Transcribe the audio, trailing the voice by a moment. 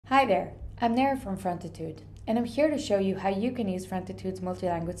Hi there, I'm Nara from Frontitude, and I'm here to show you how you can use Frontitude's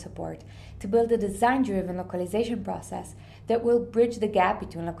multi-language support to build a design-driven localization process that will bridge the gap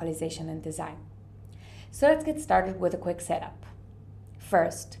between localization and design. So let's get started with a quick setup.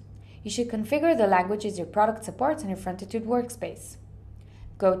 First, you should configure the languages your product supports in your Frontitude workspace.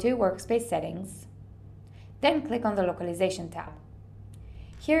 Go to Workspace Settings, then click on the Localization tab.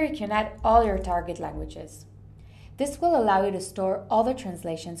 Here you can add all your target languages. This will allow you to store all the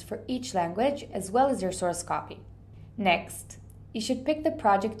translations for each language as well as your source copy. Next, you should pick the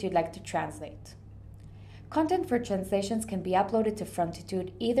project you'd like to translate. Content for translations can be uploaded to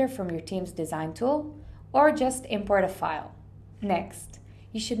Frontitude either from your team's design tool or just import a file. Next,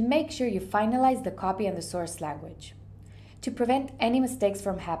 you should make sure you finalize the copy in the source language. To prevent any mistakes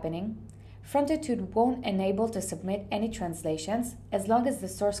from happening, Frontitude won't enable to submit any translations as long as the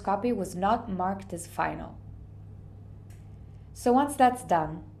source copy was not marked as final. So once that's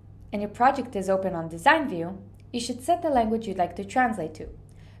done, and your project is open on Design View, you should set the language you'd like to translate to.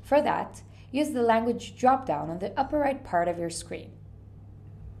 For that, use the language drop-down on the upper right part of your screen.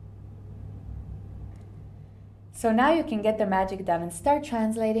 So now you can get the magic done and start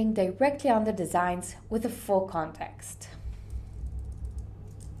translating directly on the designs with the full context.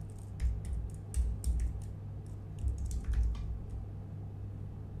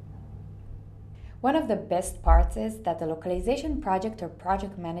 One of the best parts is that the localization project or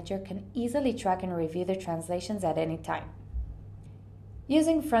project manager can easily track and review the translations at any time.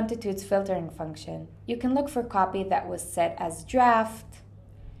 Using Frontitude's filtering function, you can look for copy that was set as draft,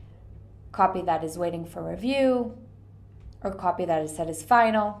 copy that is waiting for review, or copy that is set as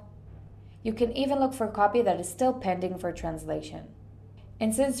final. You can even look for copy that is still pending for translation.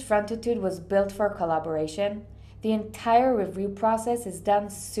 And since Frontitude was built for collaboration, the entire review process is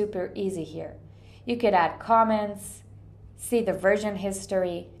done super easy here. You could add comments, see the version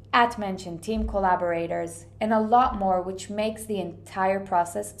history, @mention team collaborators, and a lot more, which makes the entire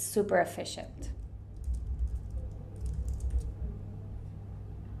process super efficient.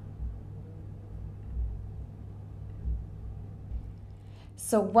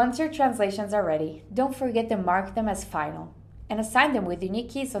 So once your translations are ready, don't forget to mark them as final and assign them with unique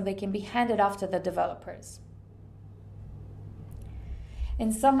keys so they can be handed off to the developers.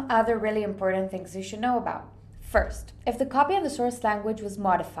 And some other really important things you should know about. First, if the copy in the source language was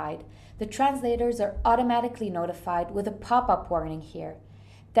modified, the translators are automatically notified with a pop-up warning here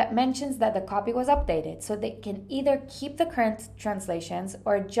that mentions that the copy was updated, so they can either keep the current translations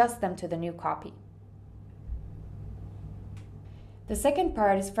or adjust them to the new copy. The second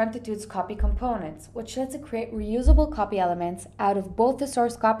part is Frontitude's copy components, which lets you create reusable copy elements out of both the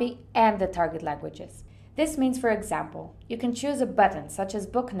source copy and the target languages. This means, for example, you can choose a button such as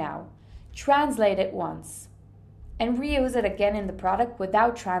Book Now, translate it once, and reuse it again in the product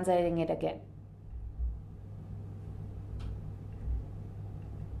without translating it again.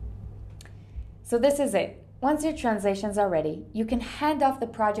 So this is it. Once your translations are ready, you can hand off the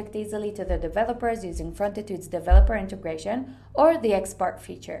project easily to the developers using Frontitude's developer integration or the export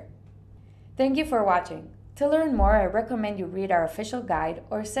feature. Thank you for watching. To learn more, I recommend you read our official guide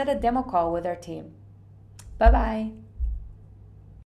or set a demo call with our team. Bye-bye.